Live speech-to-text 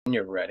When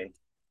you're ready.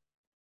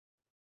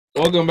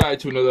 Welcome back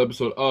to another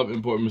episode of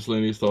Important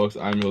Miscellaneous Talks.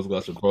 I'm your host,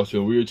 Glasser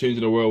Crossfield. We are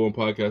changing the world one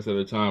podcast at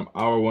a time.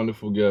 Our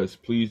wonderful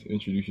guest, please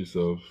introduce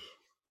yourself.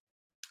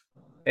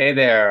 Hey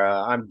there,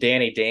 I'm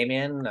Danny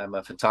Damien. I'm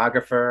a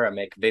photographer. I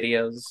make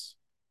videos.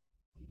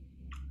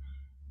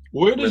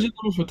 Where does Re- your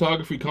love of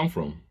photography come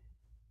from?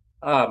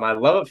 my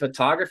love of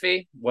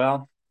photography.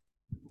 Well,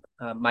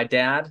 my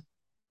dad,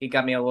 he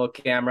got me a little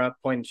camera,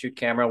 point and shoot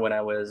camera when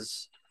I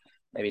was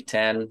maybe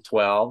 10,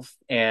 12,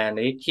 and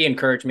he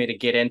encouraged me to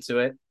get into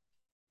it.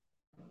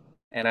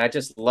 And I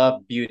just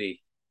love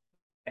beauty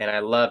and I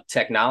love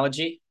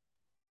technology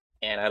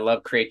and I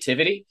love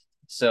creativity.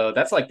 So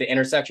that's like the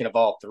intersection of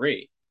all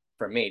three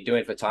for me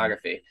doing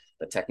photography,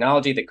 the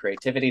technology, the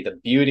creativity, the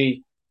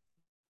beauty.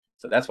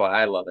 So that's why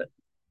I love it.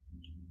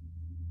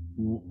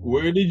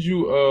 Where did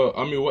you,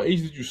 what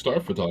age did you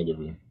start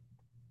photography?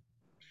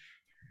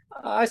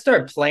 I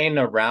started playing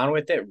around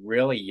with it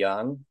really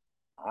young.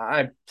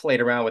 I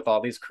played around with all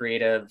these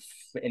creative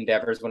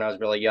endeavors when I was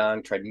really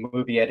young, tried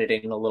movie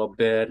editing a little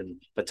bit and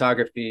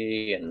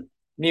photography and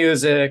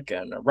music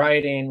and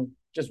writing,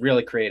 just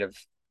really creative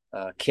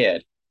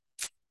kid.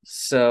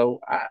 So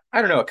I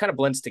don't know, it kind of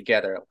blends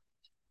together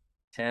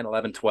 10,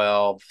 11,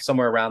 12,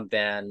 somewhere around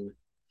then.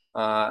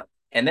 Uh,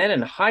 and then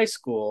in high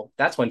school,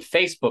 that's when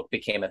Facebook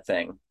became a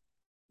thing.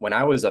 When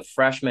I was a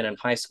freshman in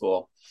high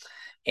school,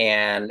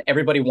 and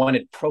everybody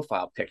wanted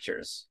profile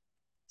pictures.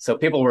 So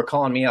people were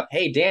calling me up,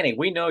 "Hey Danny,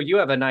 we know you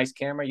have a nice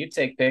camera. You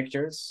take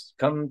pictures.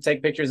 Come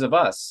take pictures of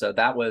us." So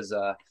that was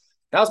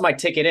my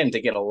ticket in to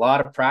get a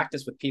lot of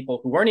practice with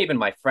people who weren't even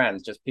my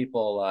friends, just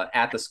people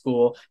at the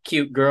school,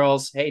 cute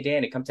girls. "Hey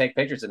Danny, come take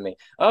pictures of me."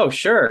 "Oh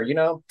sure,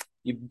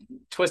 you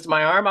twist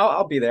my arm,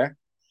 I'll be there."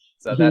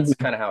 So that's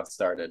kind of how it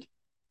started.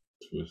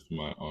 Twist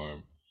my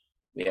arm.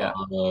 Yeah.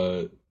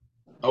 Uh,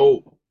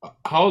 oh,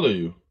 how old are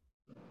you?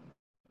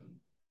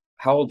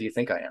 How old do you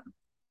think I am?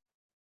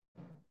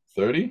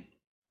 30?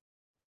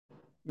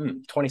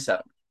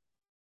 27.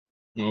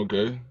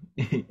 Okay.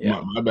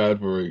 Yeah. My bad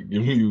for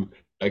giving you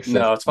excess.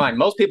 No, it's fine.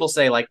 Most people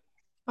say like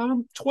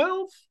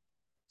 12.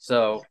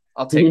 So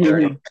I'll take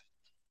 30.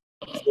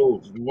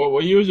 So,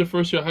 what year was your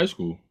first year of high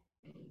school?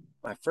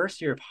 My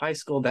first year of high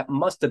school, that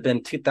must have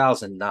been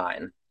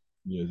 2009.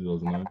 Yeah,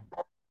 2009.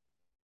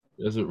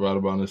 That's it right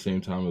about the same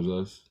time as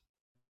us.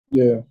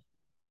 Yeah.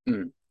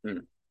 Mm,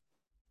 mm.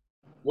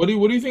 What do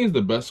you think is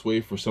the best way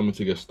for someone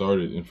to get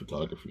started in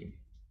photography?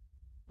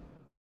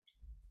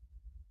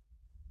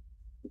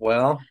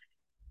 Well,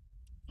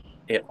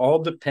 it all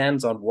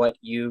depends on what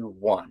you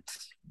want.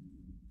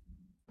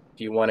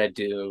 If you want to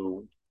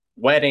do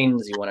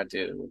weddings, you want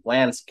to do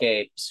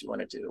landscapes, you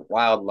want to do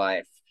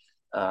wildlife.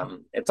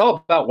 It's all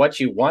about what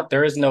you want.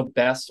 There is no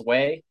best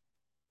way.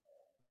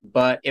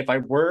 But if I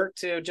were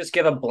to just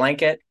give a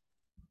blanket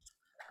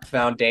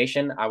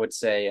foundation, I would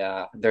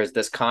say there's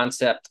this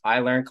concept I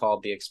learned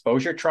called the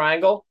exposure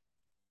triangle,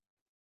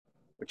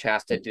 which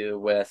has to do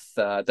with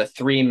the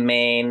three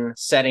main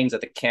settings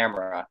of the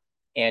camera.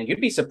 And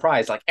you'd be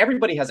surprised, like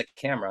everybody has a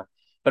camera,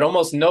 but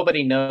almost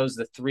nobody knows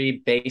the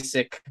three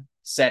basic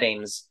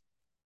settings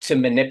to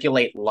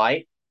manipulate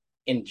light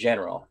in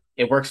general.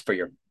 It works for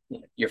your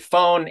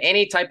phone,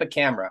 any type of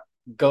camera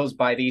goes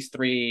by these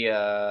three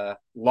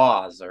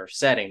laws or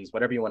settings,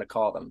 whatever you want to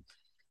call them.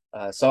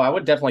 So I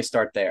would definitely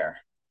start there.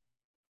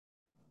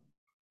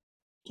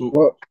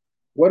 So,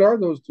 What are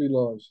those three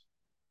laws?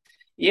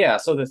 Yeah,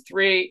 so there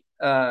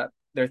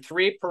are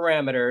three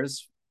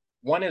parameters.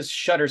 One is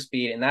shutter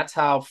speed, and that's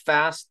how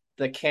fast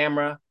the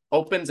camera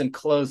opens and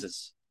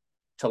closes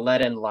to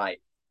let in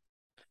light.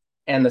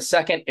 And the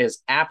second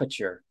is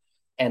aperture,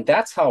 and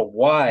that's how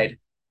wide,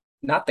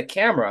 not the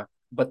camera,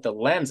 but the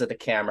lens of the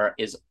camera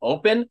is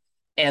open.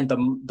 And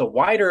the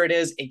wider it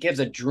is, it gives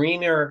a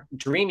dreamier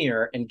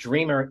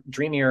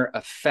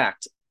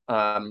effect.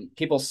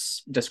 People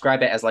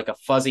describe it as like a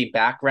fuzzy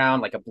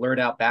background, like a blurred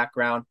out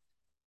background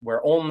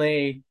where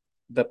only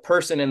the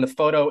person in the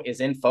photo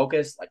is in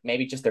focus, like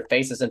maybe just their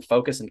face is in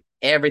focus and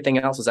everything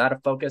else is out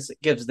of focus. It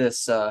gives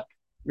this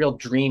real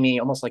dreamy,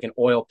 almost like an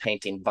oil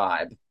painting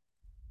vibe.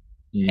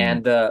 mm,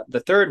 And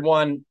the third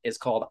one is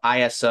called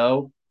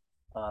ISO.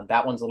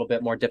 That one's a little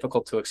bit more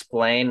difficult to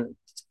explain.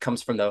 It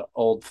comes from the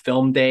old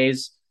film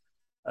days.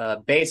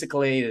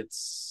 Basically,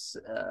 it's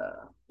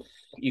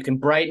you can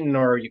brighten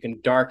or you can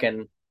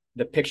darken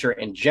the picture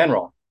in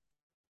general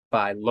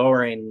by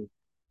lowering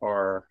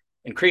or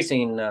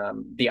increasing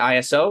the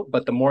ISO,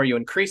 but the more you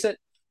increase it,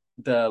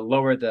 the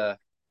lower the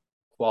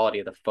quality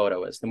of the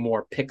photo is, the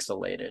more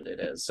pixelated it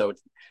is. So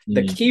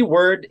the mm. key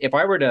word, if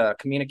I were to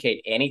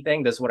communicate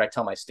anything, this is what I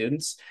tell my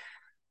students.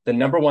 The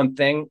number one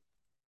thing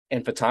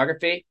in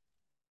photography,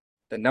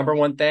 the number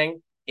one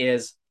thing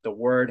is the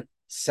word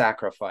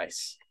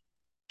sacrifice,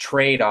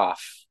 trade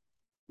off.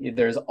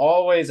 There's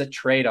always a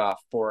trade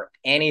off for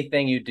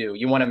anything you do.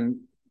 You want to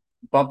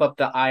bump up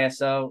the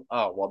ISO?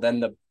 Oh, well, then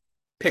the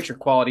picture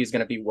quality is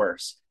going to be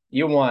worse.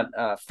 You want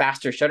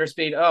faster shutter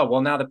speed? Oh,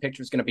 well, now the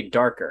picture is going to be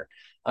darker.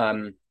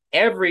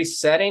 Every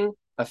setting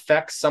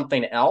affects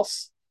something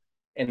else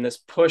in this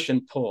push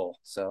and pull.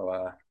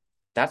 So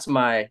That's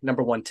my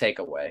number one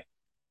takeaway.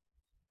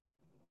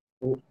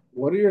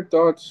 What are your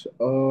thoughts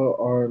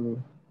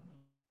on?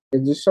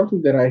 It's just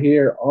something that I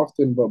hear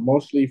often, but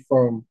mostly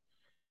from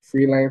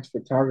freelance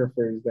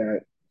photographers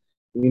that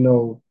you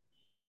know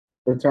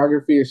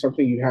photography is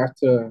something you have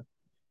to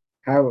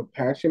have a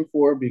passion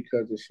for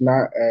because it's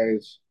not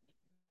as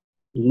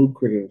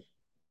lucrative.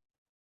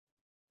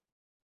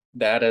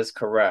 That is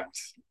correct.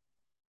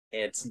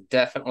 It's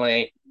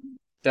definitely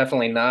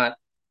not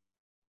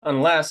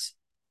unless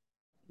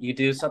you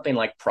do something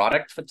like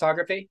product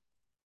photography.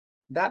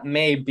 That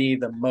may be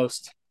the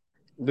most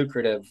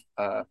lucrative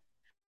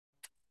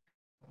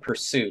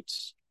pursuit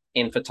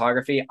in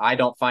photography. I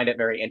don't find it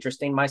very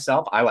interesting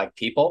myself. I like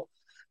people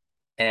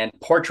and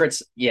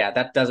portraits. Yeah,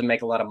 that doesn't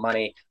make a lot of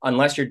money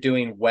unless you're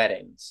doing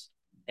weddings.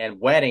 And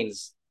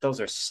weddings,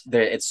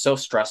 it's so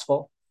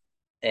stressful,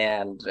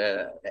 and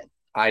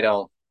I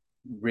don't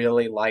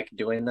really like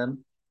doing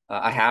them.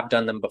 I have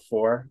done them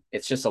before.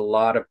 It's just a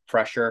lot of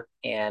pressure,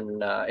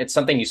 and it's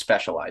something you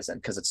specialize in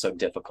because it's so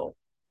difficult.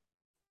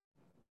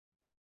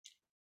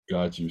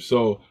 Got you.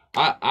 So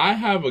I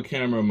have a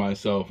camera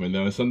myself, and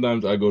then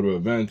sometimes I go to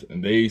events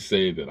and they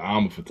say that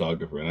I'm a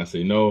photographer, and I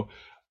say no,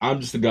 I'm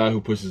just a guy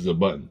who pushes a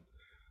button.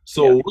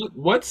 Yeah. So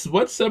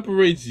what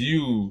separates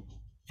you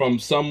from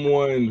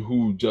someone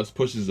who just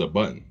pushes a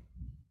button?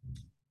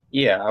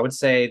 Yeah, I would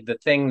say the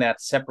thing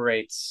that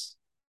separates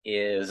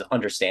is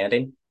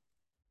understanding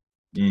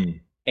Mm,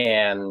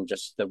 and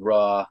just the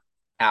raw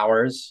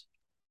hours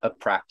of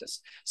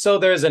practice. So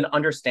there's an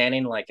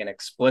understanding, like an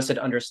explicit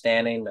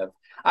understanding of,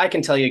 I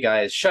can tell you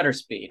guys shutter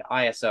speed,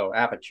 ISO,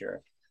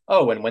 aperture.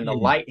 Oh, and when the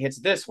mm, light hits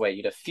this way,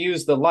 you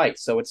diffuse the light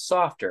so it's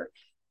softer.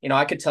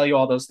 I could tell you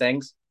all those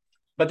things.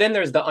 But then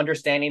there's the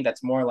understanding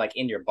that's more like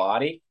in your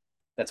body,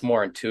 that's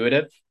more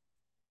intuitive,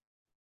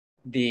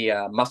 the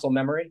muscle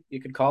memory,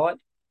 you could call it.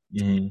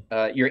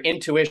 mm. Your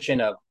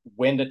intuition of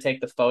when to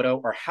take the photo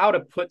or how to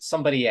put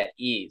somebody at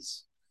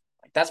ease.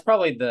 Like, that's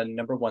probably the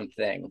number one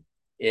thing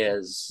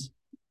is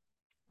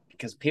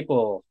because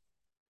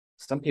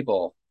some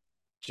people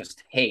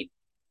just hate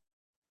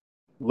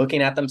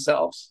looking at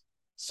themselves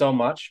so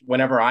much.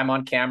 Whenever I'm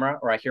on camera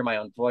or I hear my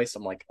own voice,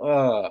 I'm like,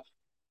 oh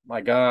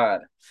my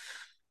God.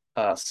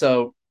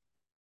 So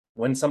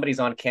when somebody's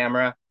on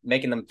camera,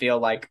 making them feel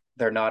like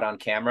they're not on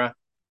camera,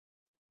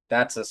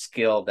 that's a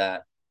skill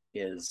that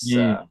is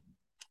Mm.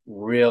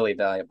 really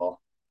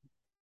valuable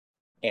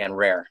and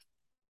rare.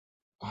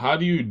 How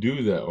do you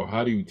do that, or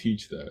how do you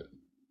teach that?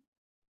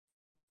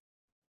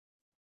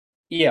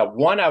 Yeah,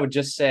 one I would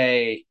just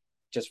say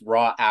just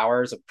raw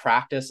hours of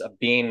practice of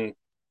being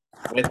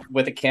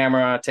with a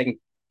camera, taking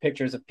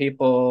pictures of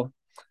people.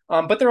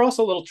 But there are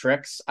also little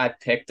tricks I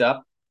picked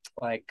up.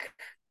 Like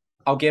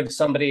I'll give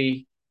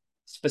somebody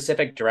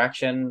specific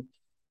direction,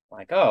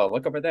 like, oh,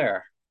 look over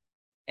there,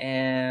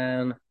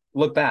 and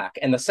look back.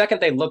 And the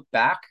second they look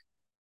back,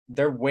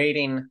 they're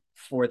waiting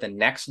for the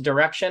next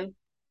direction.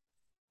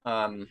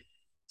 Um,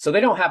 so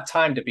they don't have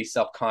time to be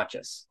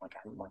self-conscious. Like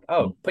I'm like,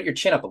 oh, put your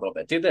chin up a little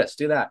bit, do this,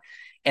 do that.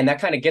 And that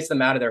kind of gets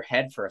them out of their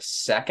head for a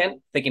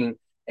second, thinking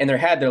in their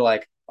head, they're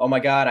like, oh my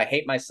God, I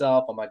hate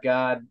myself. Oh my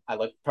God,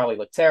 probably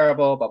look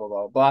terrible, blah, blah,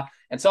 blah, blah.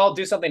 And so I'll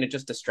do something to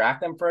just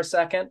distract them for a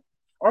second,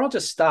 or I'll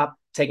just stop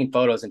taking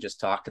photos and just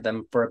talk to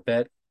them for a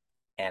bit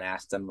and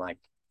ask them like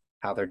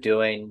how they're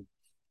doing.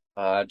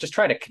 Just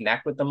try to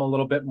connect with them a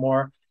little bit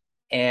more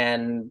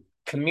and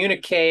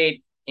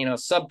communicate,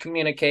 sub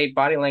communicate,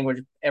 body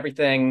language,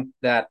 everything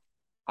that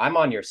I'm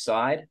on your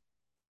side.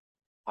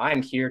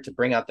 I'm here to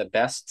bring out the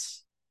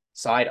best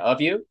side of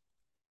you.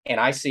 And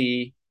I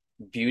see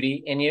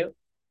beauty in you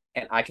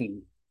and I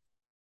can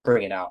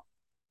bring it out.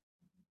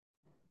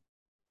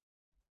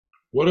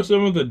 What are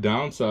some of the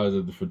downsides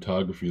of the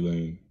photography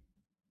lane?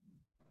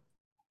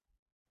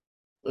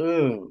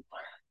 Ooh,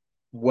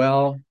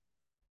 well,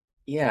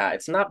 yeah,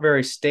 it's not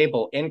very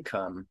stable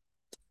income.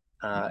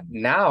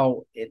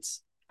 Now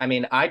I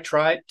mean, I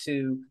tried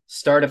to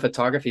start a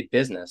photography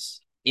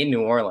business in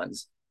New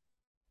Orleans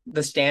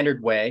the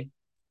standard way.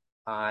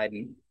 I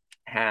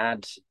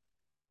had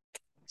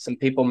some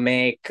people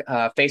make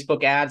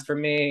Facebook ads for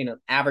me,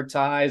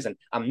 advertise, and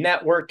I'm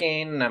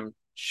networking, and I'm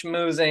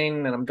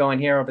schmoozing, and I'm going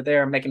here over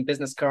there, making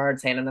business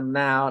cards, handing them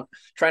out,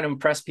 trying to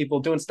impress people,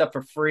 doing stuff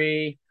for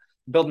free,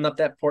 building up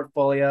that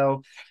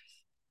portfolio.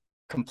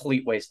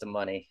 Complete waste of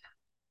money.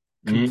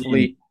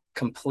 Mm,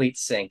 Complete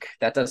sink.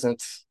 That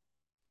doesn't.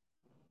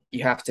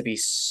 You have to be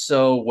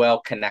so well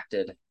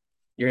connected.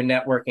 Your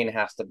networking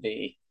has to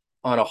be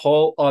on a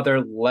whole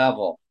other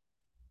level.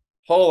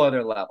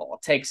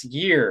 It takes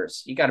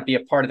years. You got to be a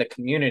part of the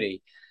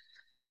community.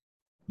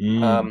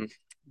 mm. Um,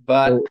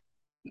 but So,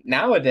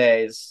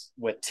 nowadays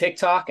with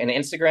TikTok and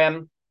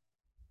Instagram,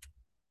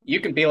 you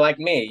can be like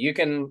me. You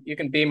can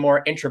be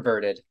more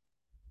introverted,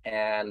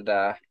 and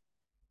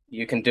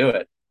you can do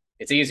it.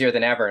 It's easier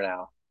than ever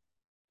now.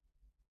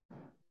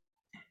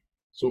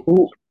 So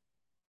who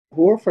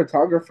who are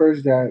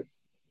photographers that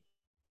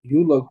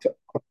you look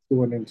up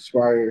to and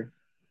inspire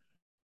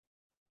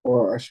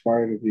or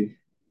aspire to be?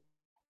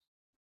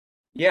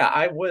 Yeah,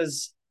 I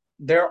was.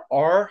 There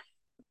are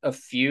a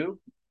few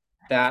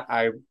that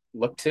I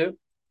look to,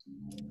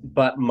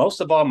 but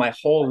most of all, my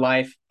whole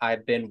life,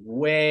 I've been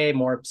way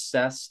more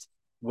obsessed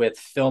with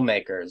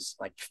filmmakers,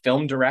 like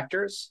film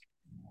directors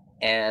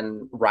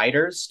and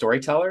writers,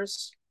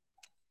 storytellers.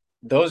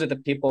 Those are the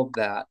people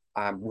that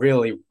I'm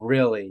really,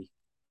 really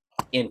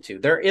into.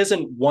 There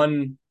isn't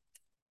one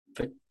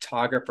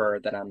photographer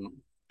that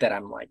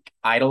I'm like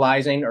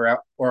idolizing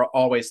or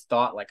always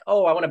thought like,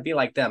 oh, I want to be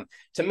like them.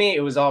 To me,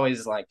 it was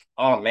always like,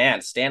 oh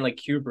man, Stanley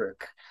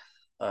Kubrick,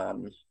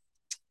 um,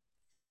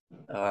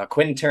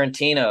 Quentin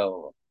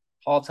Tarantino,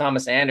 Paul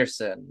Thomas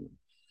Anderson.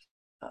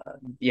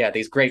 Yeah,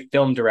 these great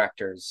film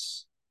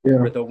directors Yeah.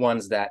 were the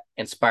ones that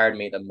inspired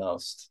me the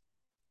most.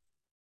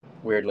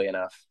 Weirdly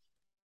enough,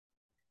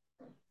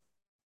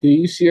 Do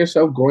you see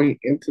yourself going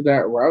into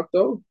that route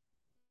though?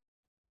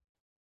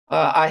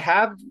 I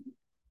have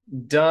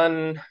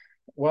done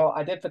well.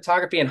 I did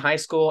photography in high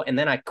school, and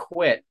then I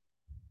quit.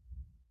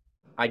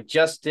 I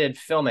just did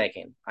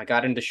filmmaking. I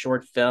got into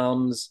short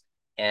films,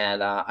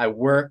 and I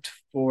worked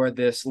for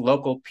this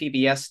local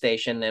PBS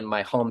station in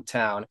my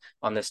hometown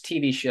on this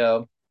TV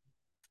show,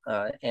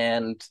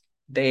 and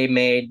they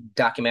made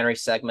documentary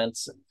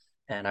segments,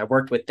 and I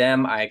worked with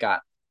them. I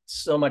got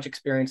so much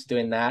experience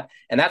doing that,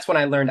 and that's when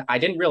I learned I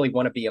didn't really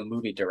want to be a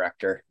movie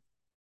director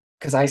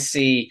because I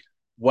see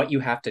what you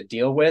have to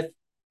deal with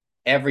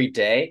every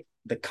day,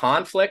 the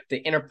conflict,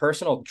 the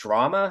interpersonal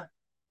drama,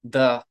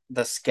 the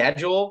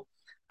schedule.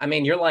 I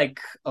mean, you're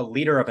like a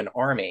leader of an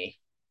army,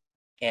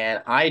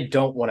 and I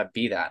don't want to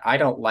be that. I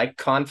don't like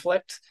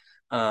conflict.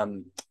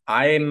 Um,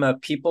 I'm a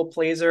people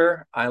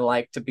pleaser. I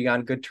like to be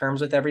on good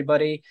terms with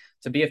everybody.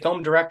 To be a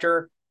film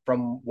director,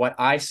 from what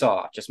I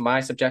saw, just my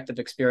subjective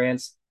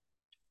experience,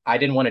 I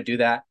didn't want to do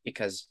that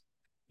because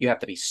you have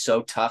to be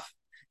so tough.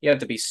 You have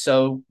to be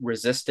so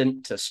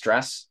resistant to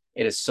stress.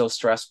 It is so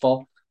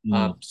stressful.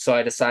 Mm. So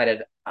I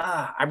decided,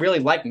 I really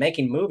like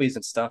making movies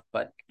and stuff,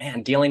 but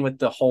man, dealing with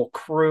the whole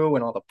crew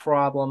and all the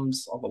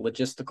problems, all the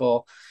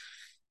logistical,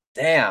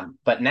 damn.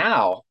 But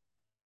now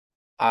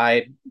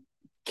I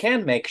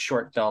can make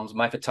short films,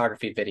 my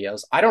photography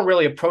videos. I don't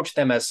really approach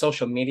them as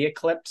social media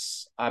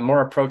clips. I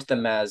more approach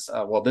them as,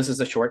 well, this is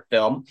a short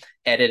film,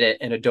 edit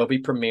it in Adobe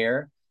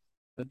Premiere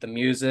with the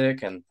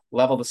music and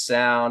level the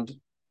sound,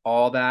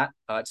 all that.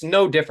 It's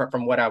no different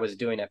from what I was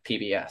doing at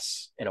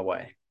PBS in a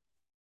way,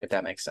 if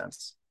that makes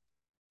sense.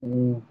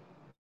 Mm.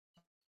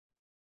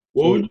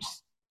 What would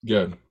So you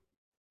get?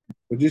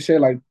 would you say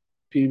like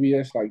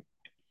PBS like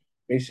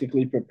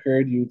basically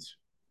prepared you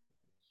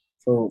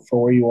for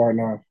where you are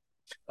now?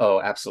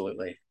 Oh,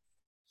 absolutely.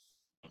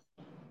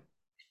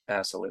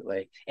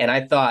 Absolutely. And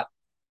I thought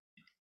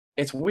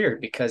it's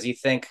weird because you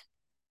think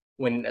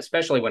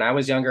especially when I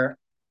was younger,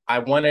 I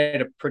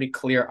wanted a pretty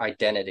clear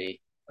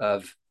identity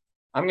of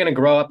I'm going to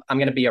grow up, I'm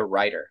going to be a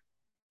writer.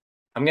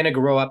 I'm going to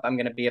grow up, I'm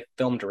going to be a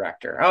film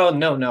director. Oh,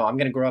 no, no, I'm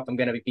going to grow up, I'm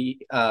going to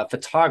be a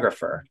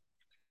photographer.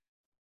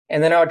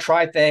 And then I would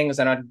try things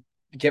and I'd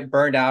get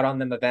burned out on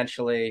them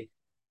eventually.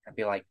 I'd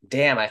be like,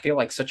 damn, I feel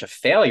like such a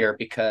failure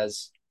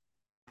because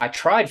I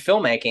tried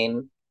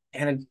filmmaking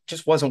and it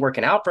just wasn't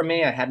working out for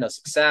me. I had no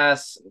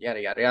success,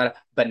 yada, yada, yada.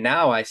 But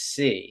now I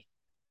see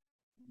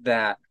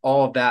that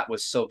all of that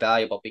was so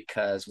valuable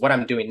because what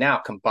I'm doing now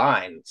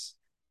combines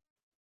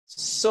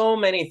so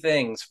many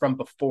things from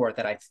before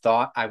that I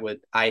thought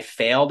I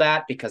failed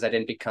at because I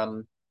didn't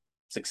become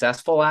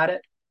successful at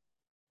it.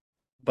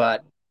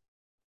 But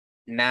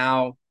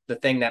now the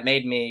thing that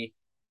made me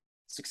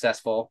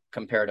successful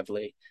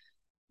comparatively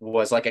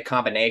was like a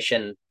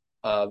combination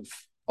of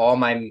all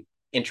my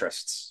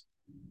interests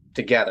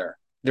together.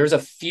 There's a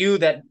few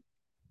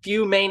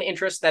main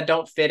interests that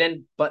don't fit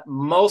in, but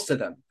most of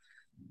them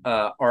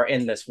are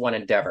in this one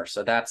endeavor.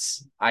 So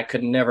I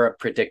could never have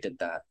predicted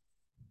that.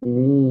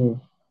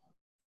 Mm.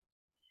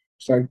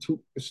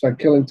 It's like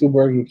killing two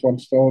birds with one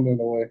stone in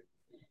a way.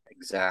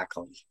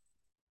 Exactly.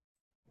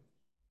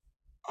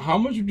 How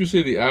much would you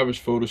say the average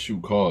photo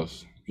shoot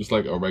costs? Just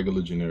like a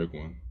regular generic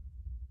one.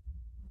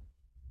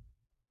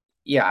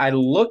 Yeah, I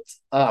looked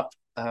up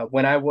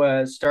when I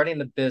was starting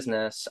the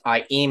business.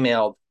 I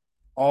emailed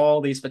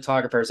all these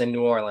photographers in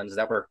New Orleans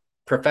that were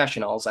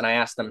professionals, and I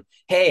asked them,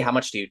 "Hey, how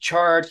much do you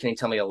charge? Can you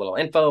tell me a little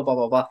info?" Blah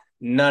blah blah.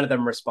 None of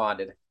them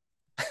responded.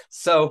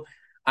 So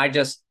I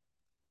just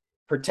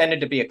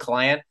pretended to be a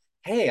client.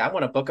 Hey, I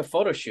want to book a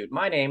photo shoot.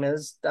 My name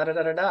is da da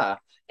da da da.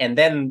 And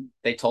then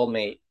they told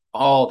me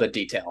all the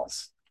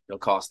details. It'll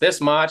cost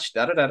this much,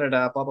 da da da da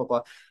da, blah blah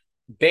blah.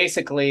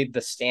 Basically,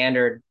 the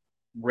standard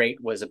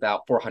rate was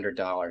about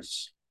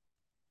 $400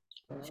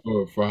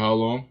 For how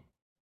long?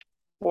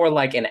 for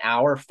like an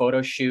hour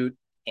photo shoot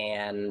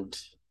and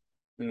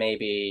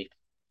maybe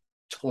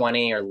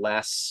 20 or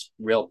less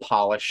real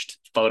polished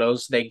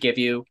photos they give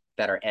you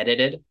that are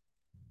edited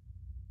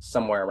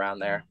somewhere around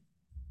there.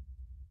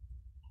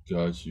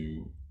 Got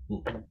you.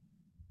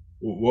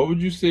 What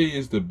would you say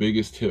is the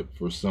biggest tip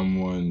for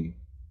someone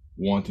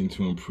wanting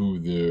to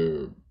improve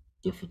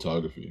their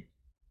photography?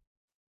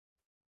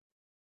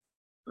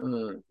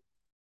 Mm.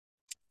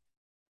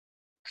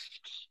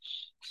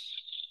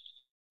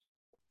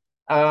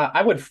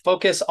 I would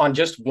focus on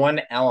just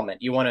one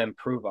element you want to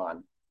improve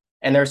on.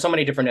 And there are so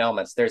many different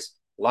elements. There's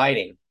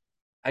lighting.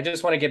 I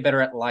just want to get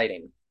better at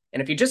lighting.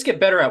 And if you just get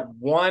better at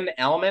one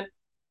element,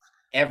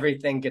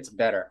 everything gets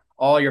better.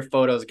 All your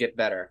photos get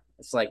better.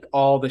 It's like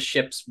all the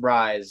ships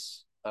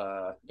rise,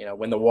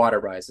 when the water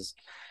rises.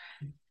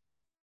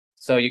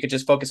 So you could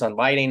just focus on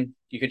lighting.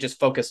 You could just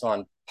focus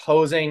on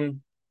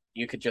posing.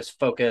 You could just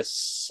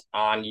focus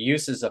on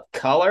uses of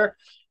color.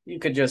 You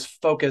could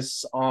just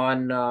focus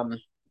on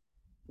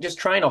just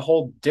trying a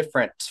whole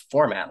different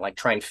format, like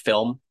trying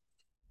film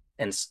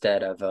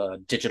instead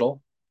of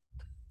digital.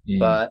 Mm.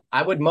 But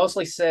I would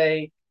mostly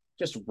say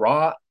just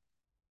raw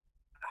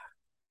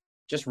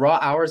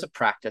hours of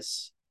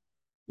practice,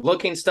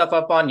 looking stuff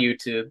up on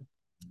YouTube,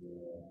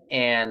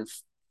 and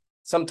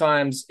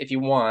sometimes if you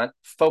want,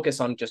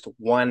 focus on just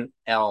one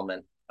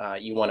element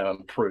you want to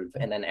improve,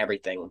 and then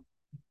everything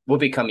will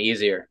become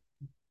easier.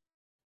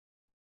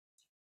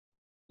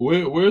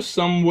 Where's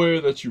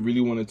somewhere that you really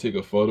want to take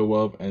a photo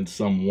of, and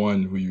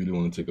someone who you really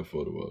want to take a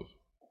photo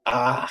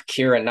of?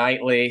 Keira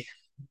Knightley,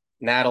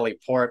 Natalie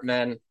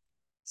Portman,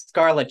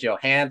 Scarlett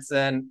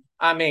Johansson.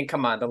 I mean,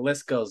 come on, the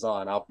list goes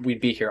on.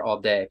 We'd be here all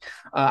day.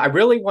 I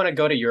really want to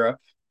go to Europe.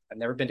 I've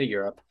never been to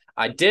Europe.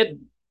 I did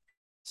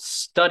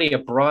study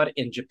abroad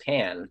in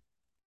Japan,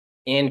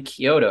 in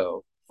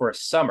Kyoto for a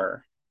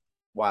summer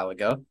a while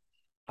ago.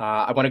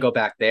 I want to go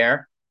back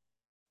there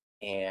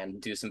and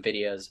do some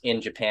videos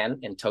in Japan,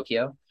 in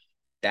Tokyo.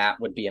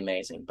 That would be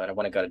amazing. But I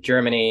want to go to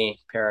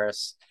Germany,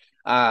 Paris.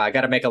 I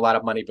got to make a lot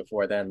of money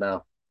before then,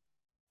 though.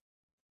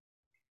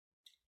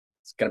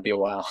 It's going to be a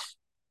while.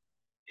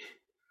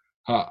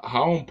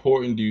 How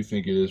important do you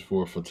think it is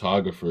for a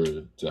photographer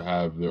to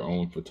have their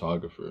own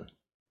photographer?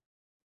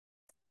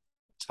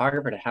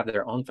 Photographer to have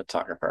their own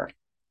photographer.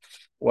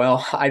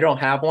 Well, I don't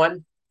have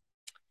one.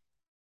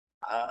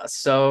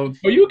 So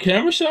Are you a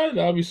camera shy?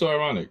 That would be so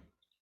ironic.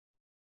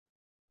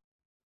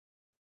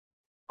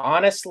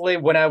 honestly,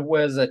 when I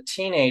was a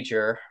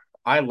teenager,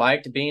 I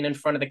liked being in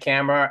front of the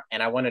camera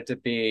and I wanted to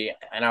be,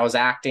 and I was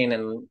acting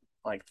in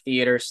like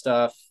theater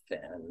stuff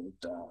and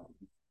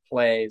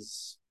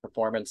plays,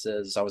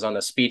 performances. I was on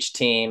the speech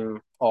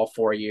team all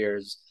 4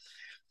 years.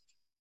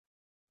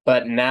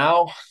 But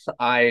now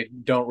I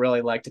don't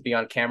really like to be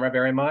on camera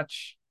very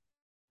much.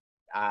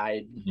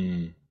 I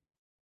Mm.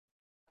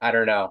 I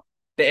don't know.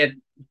 It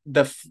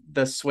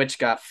the switch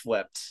got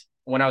flipped.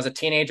 When I was a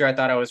teenager, I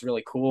thought I was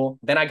really cool.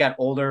 Then I got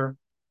older,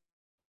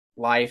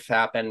 life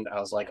happened. I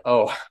was like,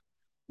 "Oh,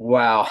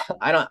 wow.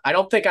 I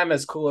don't think I'm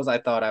as cool as I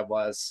thought I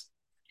was."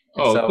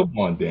 And Oh, so, come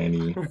on,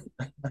 Danny.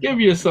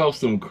 Give yourself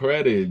some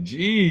credit.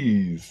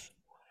 Jeez.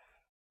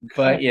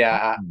 but Come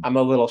yeah, on. I'm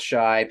a little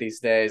shy these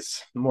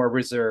days, more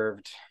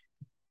reserved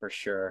for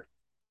sure.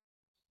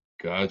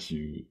 Got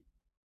you.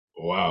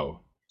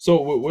 Wow.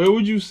 So, where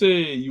would you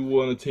say you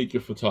want to take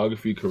your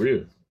photography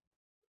career?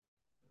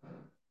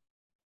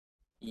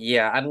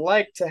 Yeah, I'd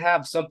like to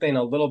have something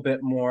a little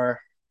bit more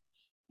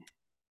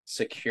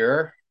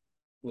secure,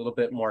 a little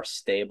bit more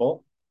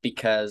stable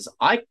because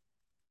I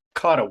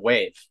caught a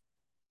wave.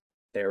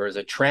 There was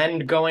a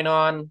trend going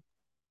on.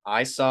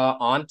 I saw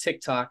on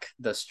TikTok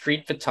the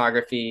street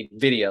photography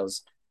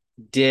videos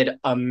did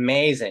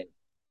amazing.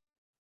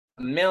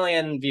 A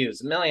million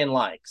views, a million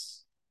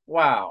likes.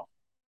 Wow.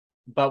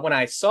 But when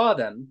I saw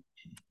them,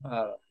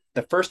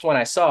 the first one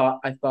I saw,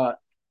 I thought,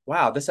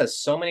 wow, this has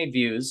so many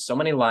views, so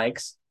many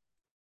likes,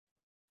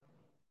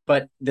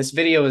 but this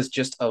video is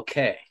just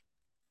okay.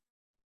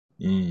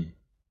 Mm.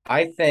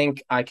 I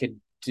think I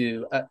could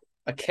do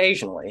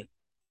occasionally,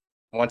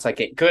 once I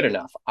get good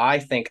enough, I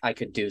think I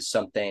could do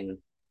something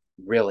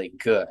really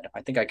good.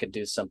 I think I could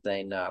do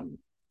something.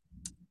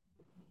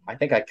 I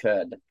think I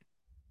could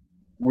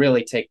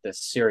really take this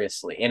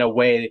seriously in a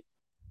way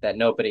that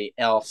nobody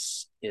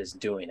else is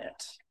doing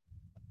it.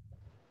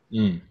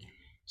 Mm.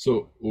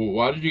 So,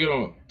 why did you get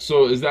on?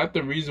 So, is that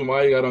the reason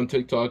why you got on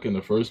TikTok in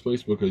the first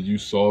place? Because you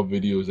saw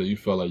videos that you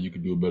felt like you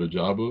could do a better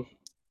job of?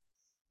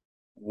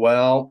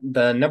 Well,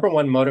 the number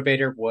one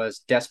motivator was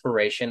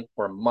desperation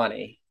for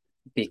money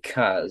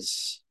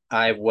because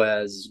I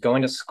was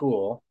going to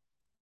school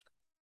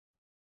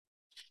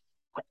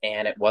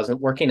and it wasn't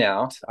working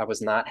out. I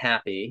was not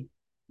happy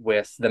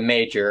with the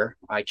major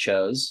I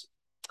chose.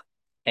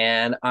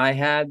 And I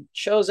had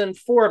chosen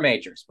four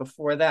majors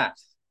before that.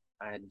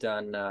 I had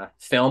done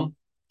film,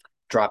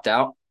 dropped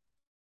out,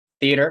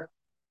 theater,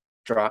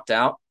 dropped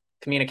out,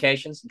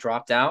 communications,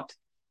 dropped out,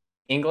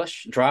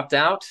 English, dropped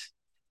out,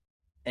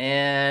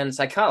 and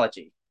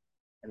psychology.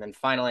 And then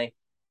finally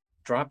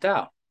dropped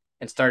out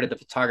and started the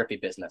photography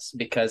business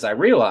because I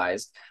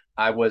realized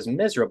I was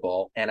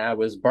miserable and I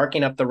was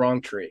barking up the wrong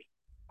tree.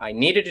 I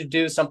needed to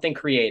do something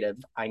creative.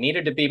 I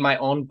needed to be my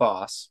own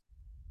boss.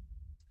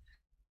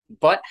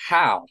 But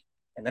how?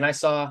 And then I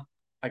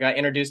got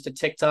introduced to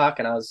TikTok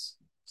and I was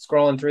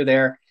scrolling through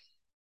there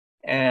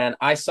and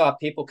I saw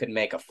people could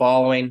make a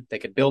following, they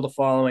could build a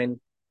following,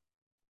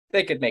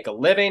 they could make a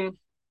living,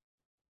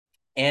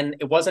 and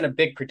it wasn't a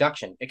big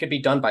production. It could be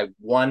done by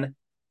one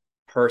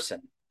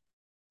person.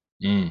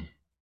 Mm.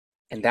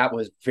 And that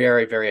was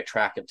very, very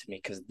attractive to me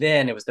because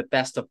then it was the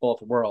best of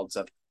both worlds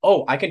of,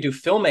 oh, I can do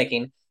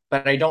filmmaking,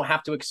 but I don't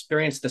have to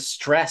experience the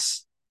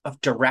stress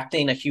of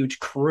directing a huge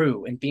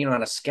crew and being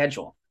on a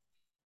schedule.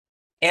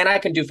 And I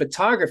can do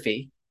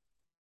photography,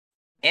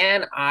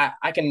 and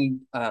I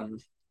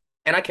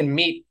can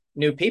meet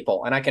new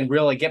people, and I can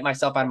really get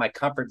myself out of my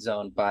comfort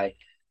zone by,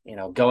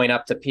 going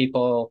up to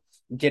people,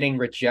 getting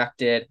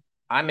rejected.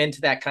 I'm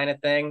into that kind of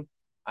thing.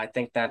 I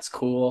think that's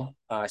cool.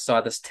 I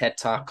saw this TED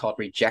talk called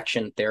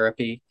Rejection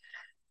Therapy,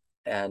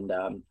 and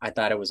I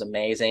thought it was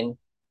amazing.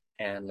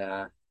 And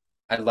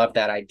I love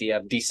that idea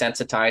of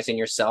desensitizing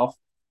yourself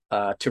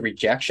to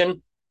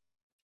rejection.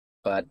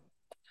 But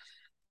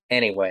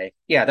anyway,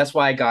 yeah, that's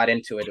why I got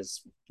into it,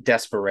 is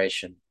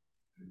desperation.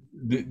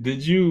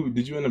 Did you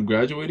end up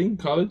graduating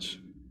college?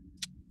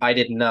 I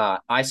did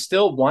not. I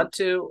still want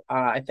to.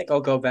 I think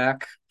I'll go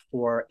back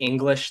for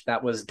English.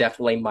 That was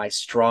definitely my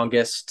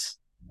strongest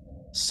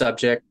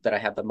subject that I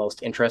have the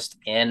most interest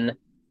in.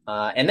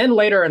 And then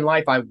later in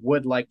life, I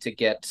would like to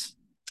get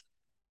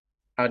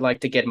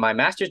my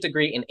master's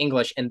degree in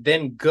English and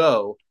then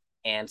go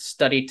and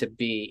study to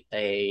be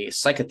a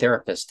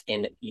psychotherapist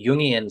in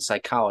Jungian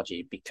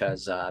psychology,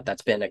 because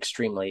that's been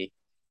extremely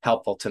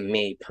helpful to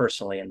me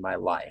personally in my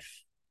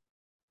life.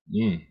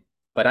 Mm,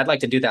 But I'd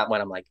like to do that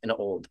when I'm like an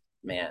old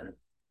man.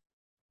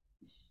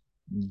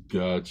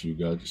 got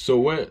you. So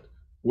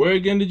where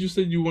again did you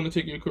say you want to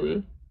take your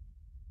career?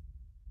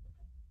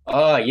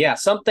 Yeah,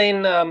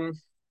 something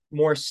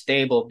more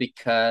stable,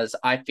 because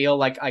I feel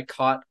like I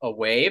caught a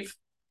wave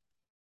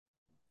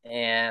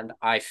and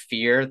I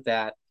fear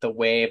that the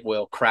wave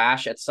will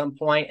crash at some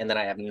point and then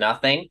I have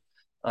nothing.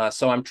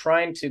 So I'm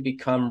trying to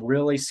become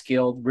really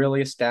skilled,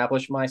 really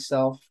establish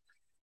myself.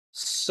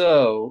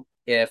 So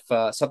if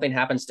something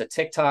happens to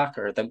TikTok,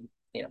 or the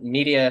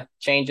media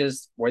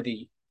changes, where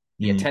the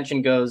Mm,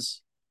 attention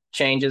goes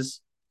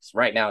changes.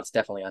 Right now, it's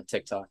definitely on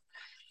TikTok.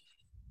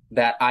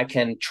 That I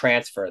can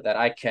transfer, that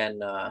I can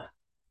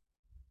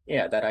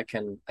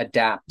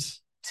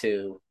adapt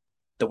to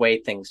the way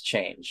things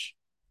change.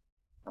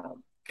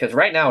 Because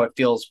right now it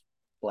feels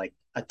like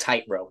a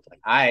tightrope. Like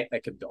I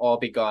could all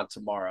be gone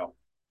tomorrow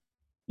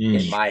in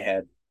mm. my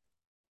head.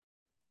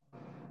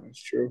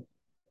 That's true.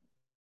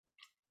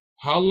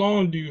 How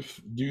long do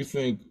you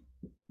think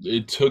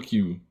it took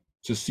you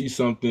to see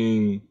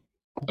something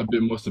a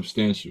bit more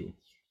substantial?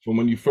 From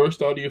when you first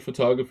started your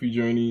photography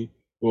journey,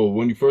 well,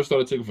 when you first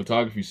started taking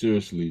photography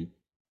seriously,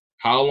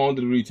 how long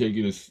did it really take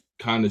you to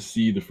kind of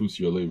see the fruits of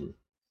your labor?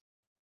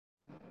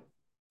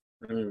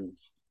 Mm.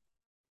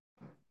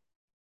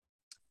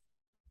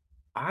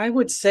 I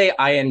would say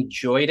I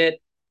enjoyed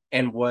it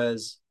and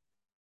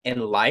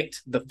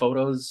liked the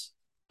photos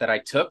that I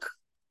took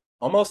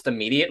almost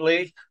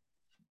immediately.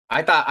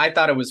 I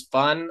thought it was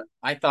fun.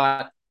 I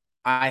thought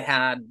I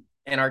had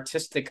an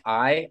artistic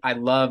eye. I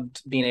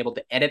loved being able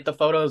to edit the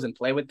photos and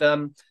play with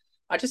them.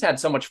 I just had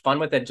so much fun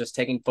with it, just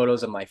taking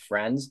photos of my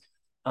friends.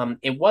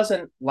 It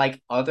wasn't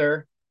like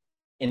other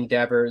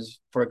endeavors,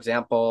 for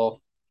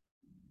example,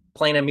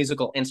 playing a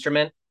musical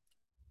instrument.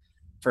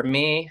 For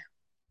me,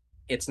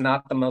 it's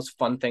not the most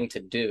fun thing to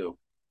do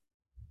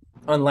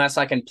unless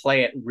I can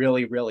play it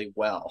really, really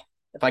well.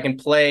 If I can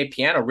play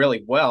piano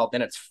really well,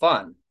 then it's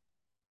fun.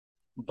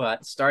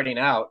 But starting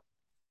out,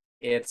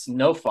 it's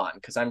no fun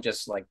because I'm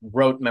just like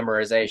rote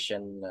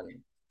memorization and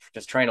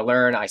just trying to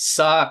learn. I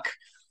suck.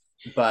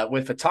 But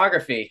with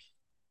photography,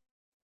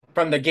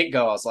 from the get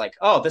go, I was like,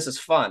 oh, this is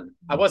fun.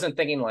 I wasn't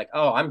thinking like,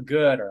 oh, I'm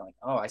good, or like,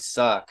 oh, I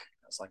suck.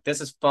 I was like,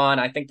 this is fun.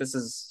 I think this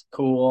is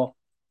cool.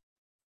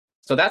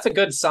 So that's a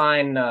good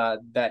sign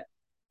that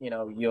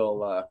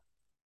you'll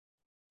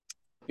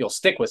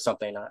stick with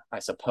something, I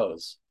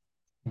suppose.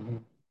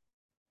 Mhm.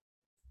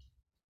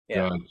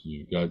 Yeah. Got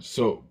you.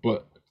 So,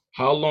 but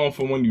how long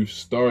from when you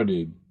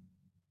started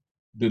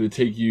did it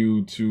take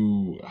you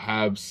to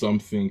have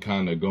something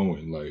kind of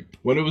going? Like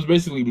when it was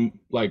basically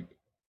like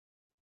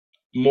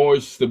more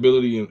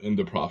stability in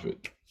the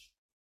profit.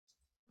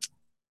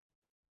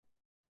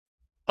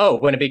 Oh,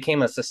 when it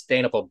became a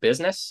sustainable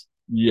business.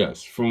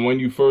 Yes, from when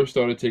you first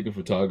started taking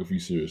photography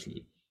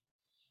seriously.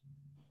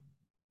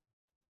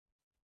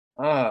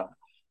 Uh,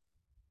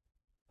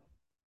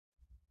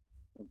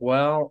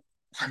 well,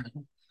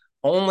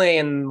 only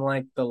in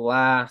like the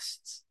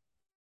last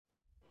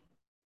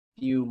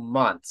few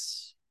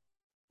months.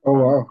 Oh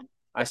Um, wow.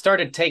 I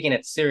started taking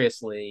it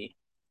seriously.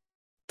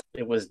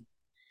 It was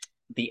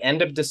the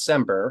end of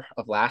December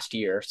of last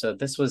year. So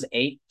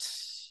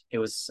it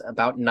was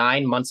about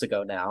 9 months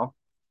ago now.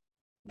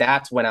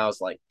 That's when I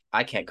was like,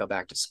 I can't go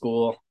back to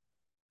school.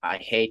 I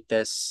hate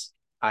this.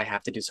 I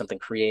have to do something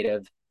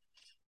creative.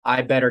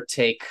 I better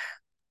take,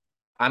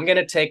 I'm going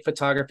to take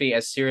photography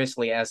as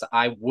seriously as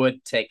I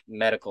would take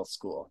medical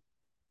school.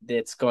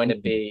 It's going to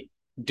be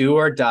do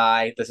or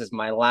die. This is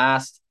my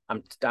last.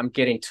 I'm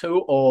getting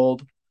too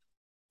old.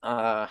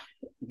 Uh,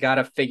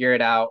 Gotta figure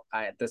it out.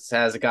 This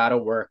has got to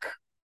work,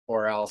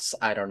 or else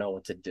I don't know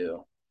what to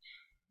do.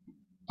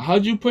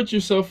 How'd you put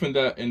yourself in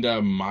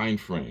that mind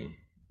frame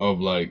of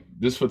like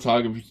this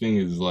photography thing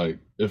is like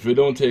if it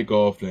don't take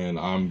off, then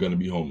I'm gonna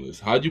be homeless.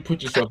 How'd you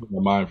put yourself in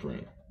the mind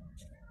frame?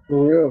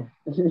 For real.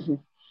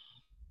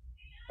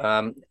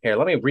 Here,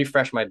 let me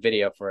refresh my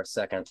video for a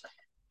second.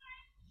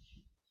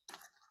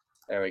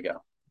 There we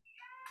go.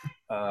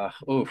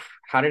 Oof.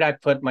 How did I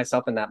put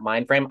myself in that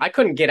mind frame? I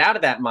couldn't get out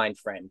of that mind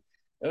frame.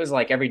 It was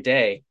like every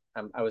day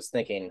I was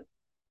thinking,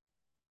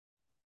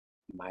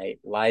 my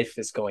life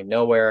is going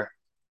nowhere.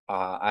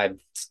 I've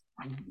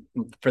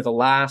for the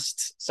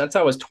last since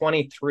I was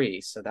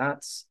 23, so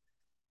that's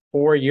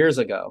 4 years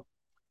ago.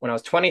 When I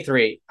was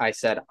 23, I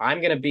said, I'm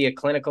going to be a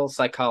clinical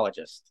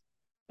psychologist.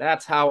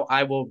 That's how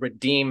I will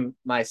redeem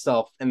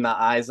myself in the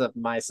eyes of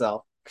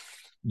myself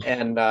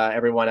and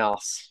everyone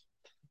else.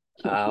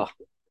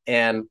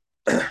 And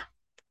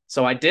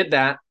so I did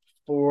that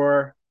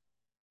for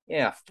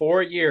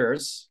 4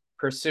 years,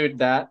 pursued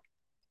that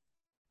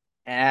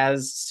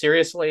as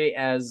seriously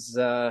as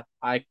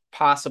I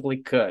possibly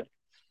could,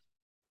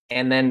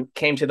 and then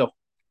came to the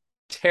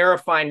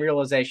terrifying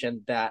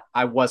realization that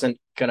I wasn't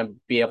going to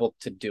be able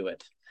to do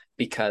it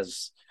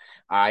because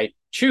I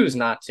choose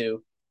not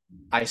to.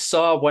 I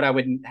saw what I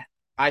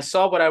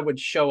would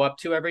show up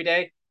to every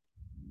day,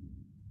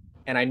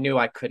 and I knew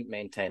I couldn't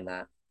maintain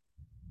that.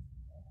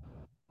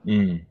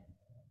 Mm,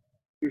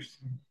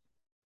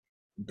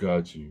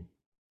 got you.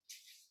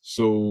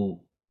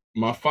 So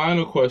my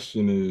final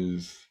question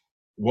is,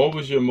 what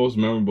was your most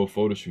memorable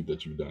photo shoot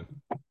that you've done?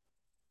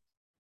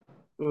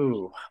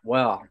 Ooh,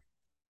 well,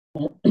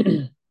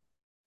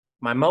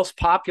 my most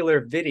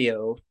popular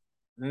video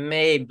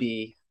may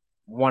be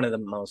one of the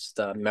most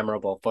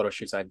memorable photo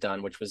shoots I've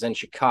done, which was in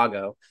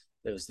Chicago.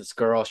 There was this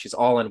girl, she's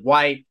all in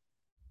white.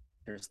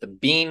 There's the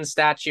bean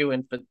statue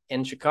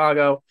in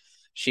Chicago.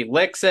 She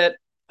licks it.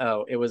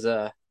 Oh, it was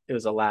a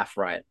laugh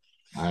riot.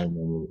 I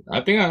remember.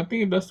 I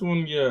think that's the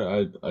one.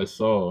 Yeah, I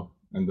saw,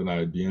 and then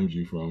I DM'd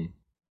you from.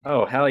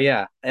 Oh, hell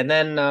yeah. And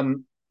then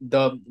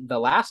the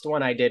last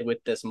one I did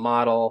with this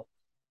model,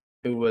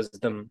 who was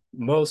the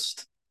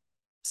most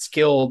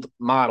skilled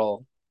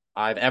model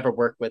I've ever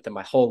worked with in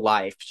my whole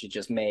life. She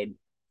just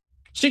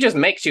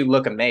makes you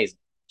look amazing.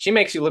 She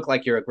makes you look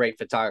like you're a great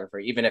photographer,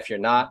 even if you're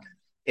not.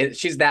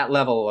 She's that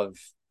level of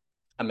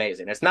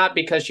amazing. It's not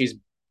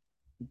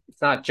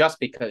just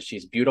because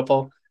she's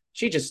beautiful.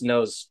 She just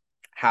knows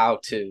how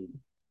to.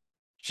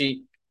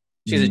 She's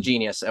a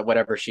genius at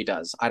whatever she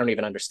does. I don't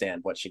even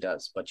understand what she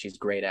does, but she's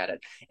great at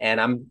it.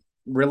 And I'm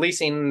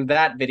releasing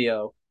that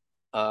video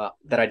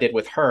that I did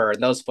with her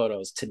and those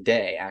photos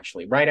today,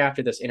 actually. Right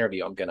after this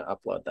interview, I'm going to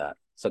upload that.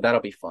 So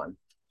that'll be fun.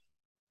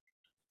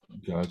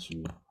 Got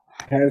you.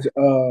 Has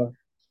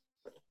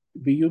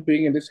be you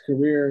being in this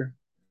career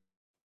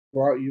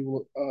brought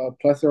you a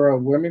plethora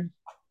of women?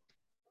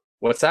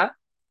 What's that?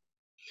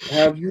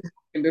 Have you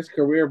in this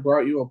career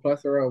brought you a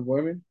plethora of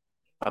women?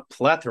 A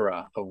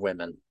plethora of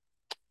women.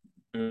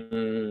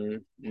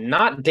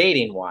 Not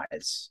dating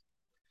wise.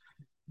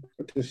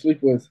 To sleep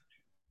with?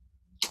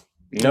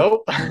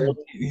 Nope.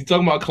 He's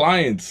talking about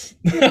clients.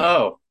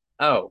 Oh.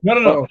 No.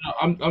 Oh.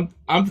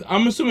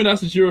 I'm assuming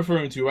that's what you're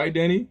referring to, right,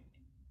 Danny?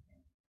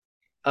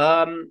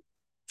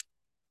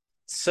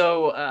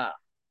 So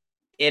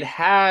it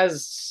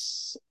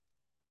has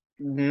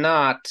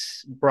not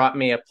brought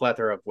me a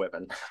plethora of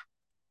women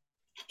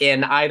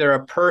in either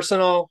a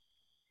personal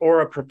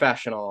or a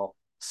professional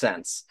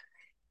sense.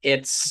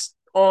 It's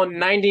on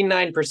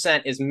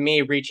 99% is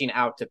me reaching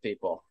out to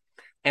people.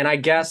 And I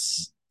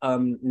guess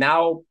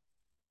now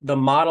the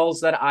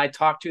models that I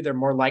talk to, they're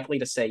more likely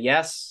to say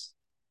yes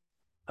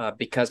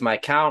because my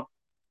account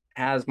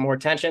has more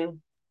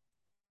attention.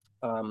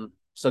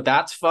 So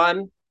that's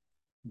fun.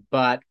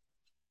 But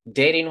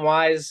dating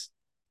wise,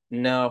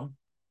 no,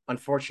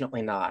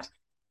 unfortunately not.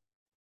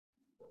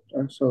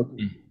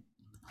 Absolutely.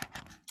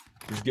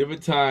 Just give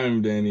it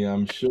time, Danny.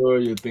 I'm sure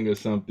you'll think of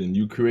something.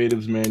 You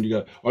creatives, man.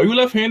 Are you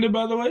left-handed,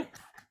 by the way?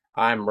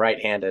 I'm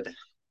right-handed.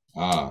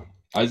 I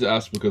just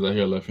asked because I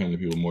hear left-handed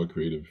people more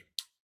creative.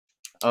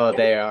 Oh,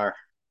 they are.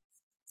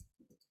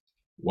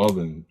 Well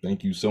then,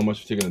 thank you so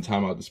much for taking the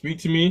time out to speak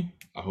to me.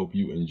 I hope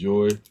you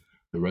enjoy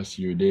the rest of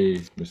your day,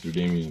 Mr.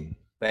 Damien.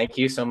 Thank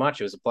you so much.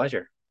 It was a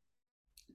pleasure.